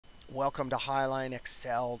Welcome to Highline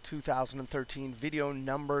Excel 2013 video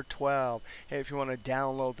number 12. Hey, if you want to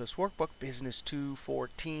download this workbook, Business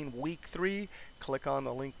 214 Week 3, click on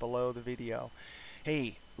the link below the video.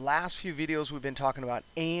 Hey, last few videos we've been talking about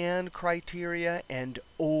AND criteria and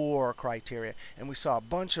OR criteria, and we saw a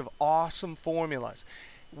bunch of awesome formulas.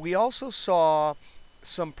 We also saw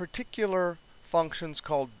some particular functions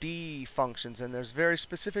called D functions, and there's very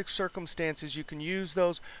specific circumstances you can use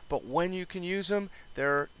those, but when you can use them,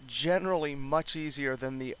 they're generally much easier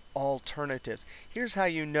than the alternatives. Here's how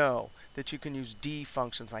you know that you can use D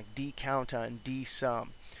functions like DCOUNT and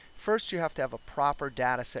DSUM. First, you have to have a proper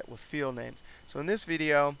data set with field names. So in this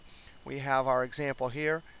video, we have our example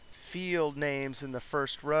here, field names in the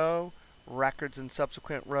first row, records in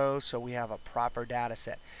subsequent rows, so we have a proper data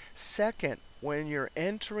set. Second, when you're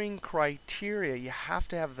entering criteria, you have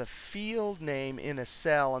to have the field name in a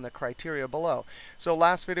cell and the criteria below. So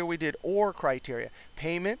last video we did OR criteria.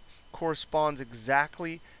 Payment corresponds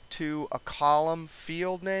exactly to a column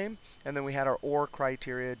field name, and then we had our OR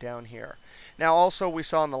criteria down here. Now also we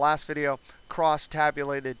saw in the last video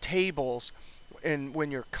cross-tabulated tables. And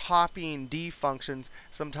when you're copying D functions,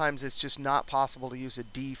 sometimes it's just not possible to use a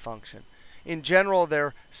D function. In general,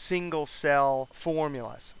 they're single cell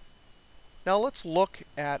formulas. Now let's look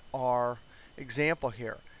at our example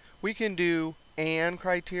here. We can do AND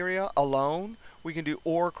criteria alone. We can do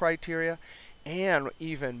OR criteria. And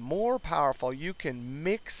even more powerful, you can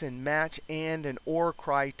mix and match AND and OR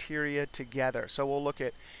criteria together. So we'll look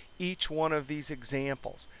at each one of these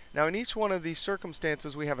examples. Now in each one of these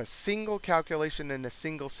circumstances, we have a single calculation in a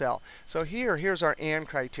single cell. So here's our AND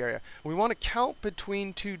criteria. We want to count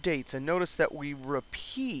between two dates, and notice that we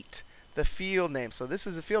repeat the field name. So this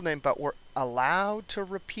is a field name, but we're allowed to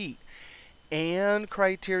repeat. AND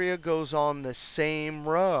criteria goes on the same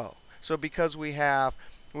row. So because we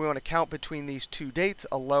want to count between these two dates,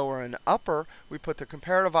 a lower and upper, we put the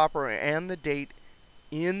comparative operator and the date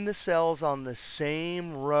in the cells on the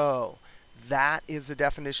same row. That is the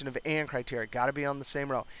definition of AND criteria. Got to be on the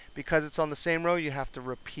same row. Because it's on the same row, you have to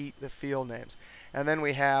repeat the field names. And then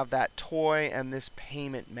we have that toy and this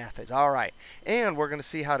payment methods. All right. And we're going to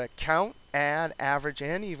see how to count, add, average,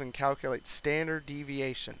 and even calculate standard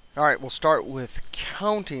deviation. All right, we'll start with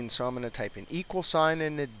counting. So I'm going to type in equal sign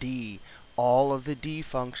and a D. All of the D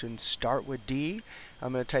functions start with D.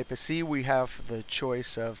 I'm going to type a C. We have the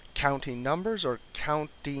choice of counting numbers or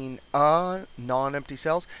counting non-empty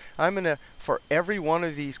cells. I'm going to, for every one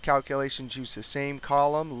of these calculations, use the same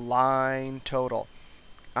column, line total.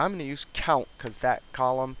 I'm going to use count because that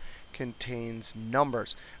column contains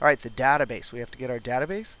numbers. All right, the database. We have to get our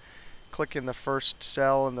database. Click in the first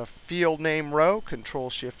cell in the field name row,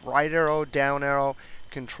 Control-Shift right arrow, down arrow,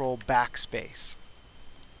 Control backspace.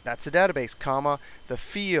 That's the database, comma, the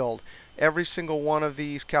field. Every single one of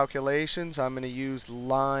these calculations, I'm going to use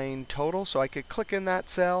line total. So I could click in that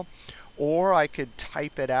cell, or I could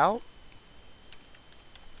type it out,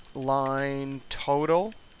 line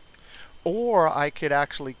total. Or I could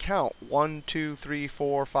actually count 1, 2, 3,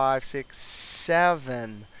 4, 5, 6,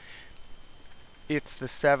 7. It's the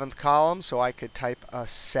seventh column, so I could type a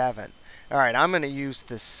 7. All right, I'm going to use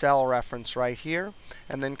the cell reference right here,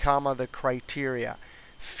 and then comma the criteria.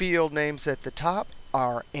 Field names at the top,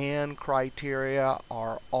 our AND criteria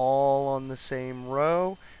are all on the same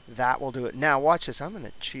row. That will do it. Now watch this. I'm going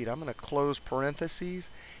to cheat. I'm going to close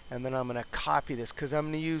parentheses, and then I'm going to copy this because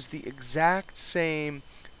I'm going to use the exact same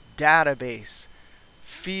database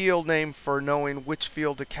field name for knowing which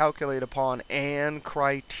field to calculate upon and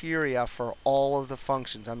criteria for all of the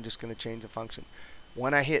functions. I'm just going to change the function.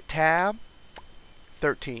 When I hit tab,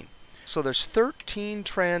 13. So there's 13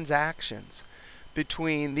 transactions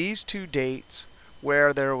between these two dates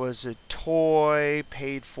where there was a toy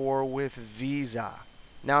paid for with Visa.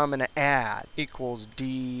 Now I'm going to add equals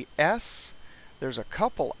DS. There's a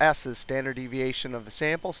couple S's, standard deviation of the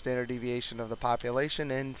sample, standard deviation of the population,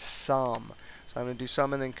 and sum. So I'm going to do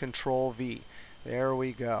sum and then Control V. There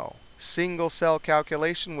we go. Single cell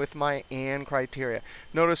calculation with my AND criteria.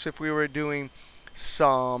 Notice if we were doing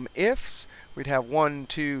sum ifs, we'd have 1,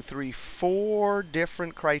 2, 3, 4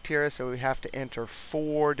 different criteria. So we have to enter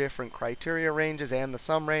 4 different criteria ranges and the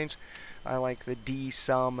sum range. I like the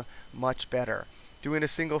DSUM much better. Doing a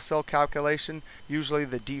single cell calculation, usually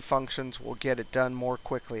the D functions will get it done more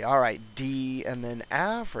quickly. All right, D and then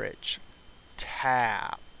average,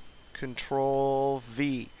 tab, Control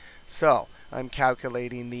V. So I'm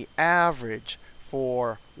calculating the average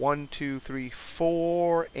for 1, 2, 3,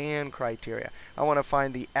 4 AND criteria. I want to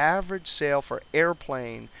find the average sale for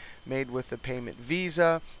airplane made with the payment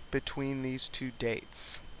Visa between these two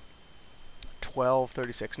dates.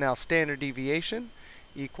 1236. Now standard deviation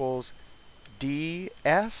equals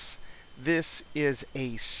DS. This is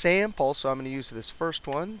a sample, so I'm going to use this first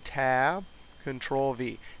one, tab, Control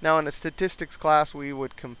V. Now in a statistics class, we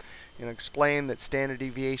would explain that standard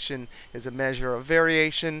deviation is a measure of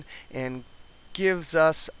variation and gives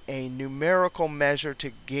us a numerical measure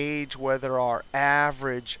to gauge whether our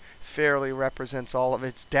average fairly represents all of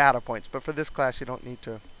its data points. But for this class, you don't need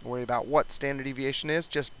to worry about what standard deviation is.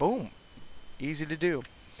 Just boom, easy to do.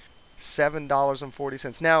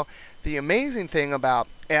 $7.40. Now, the amazing thing about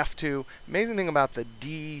F2, amazing thing about the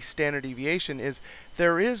D standard deviation is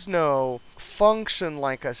there is no function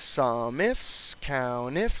like a sum ifs,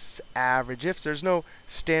 count ifs, average ifs. There's no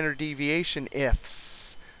standard deviation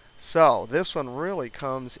ifs. So this one really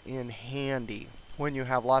comes in handy when you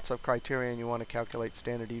have lots of criteria and you want to calculate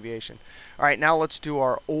standard deviation. All right, now let's do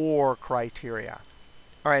our OR criteria.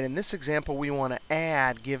 All right, in this example, we want to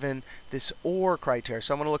add given this OR criteria.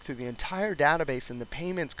 So I'm going to look through the entire database in the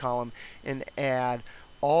payments column and add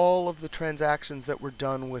all of the transactions that were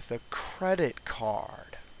done with a credit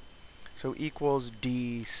card. So equals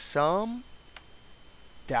DSUM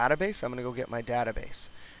database. I'm going to go get my database.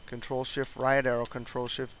 Control Shift right arrow, Control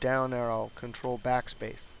Shift down arrow, Control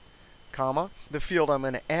backspace, comma. The field I'm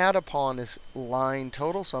going to add upon is line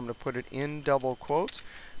total, so I'm going to put it in double quotes.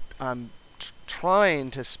 I'm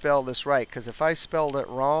trying to spell this right, because if I spelled it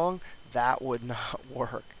wrong, that would not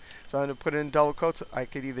work. So I'm going to put it in double quotes. I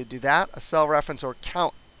could either do that, a cell reference, or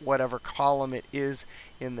count whatever column it is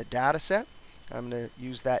in the data set. I'm going to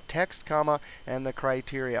use that text, comma, and the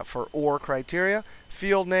criteria. For OR criteria,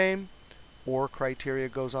 field name, OR criteria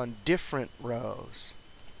goes on different rows.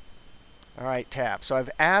 All right, tab. So I've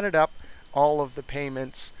added up all of the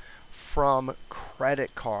payments from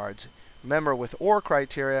credit cards. Remember, with OR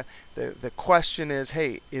criteria, the question is,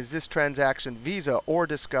 hey, is this transaction Visa or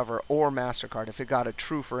Discover or MasterCard? If it got a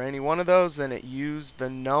true for any one of those, then it used the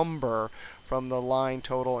number from the line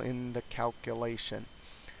total in the calculation.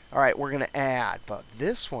 All right, we're going to add. But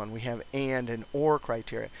this one, we have and OR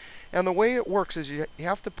criteria. And the way it works is you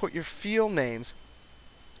have to put your field names.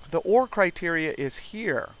 The OR criteria is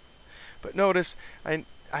here. But notice, I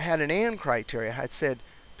had an and criteria. I said,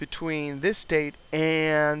 between this date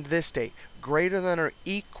and this date, greater than or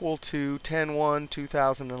equal to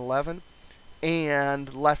 10/1/2011,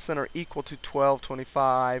 and less than or equal to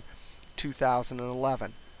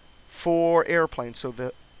 12/25/2011 for airplanes. So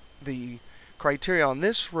the criteria on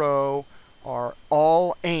this row are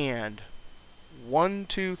all and 1,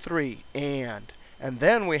 2, 3 and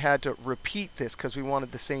then we had to repeat this because we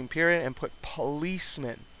wanted the same period and put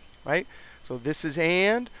policeman, right? So this is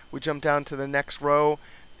and. We jump down to the next row.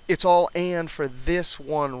 It's all and for this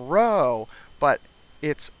one row, but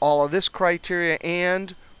it's all of this criteria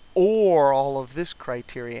and or all of this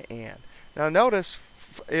criteria and. Now notice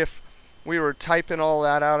if we were typing all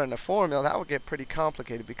that out in a formula, that would get pretty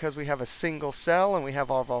complicated because we have a single cell and we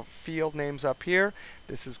have all of our field names up here.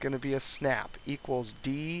 This is going to be a snap equals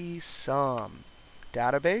DSUM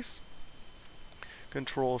database.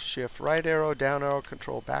 Control Shift right arrow, down arrow,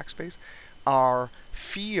 Control backspace. Our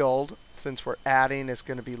field, since we're adding, is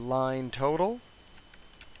going to be line total.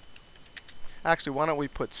 Actually, why don't we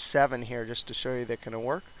put 7 here just to show you that can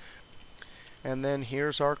work. And then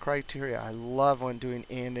here's our criteria. I love when doing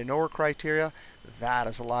and OR criteria. That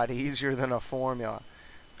is a lot easier than a formula.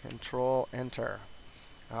 Control Enter.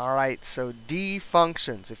 All right, so D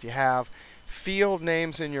functions. If you have field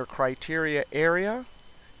names in your criteria area,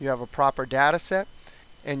 you have a proper data set,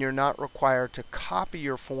 and you're not required to copy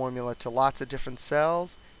your formula to lots of different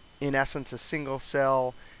cells. In essence, a single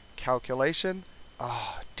cell calculation.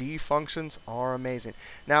 D functions are amazing.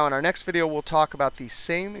 Now, in our next video, we'll talk about the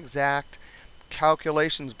same exact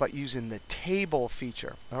calculations, but using the table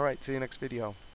feature. All right, see you next video.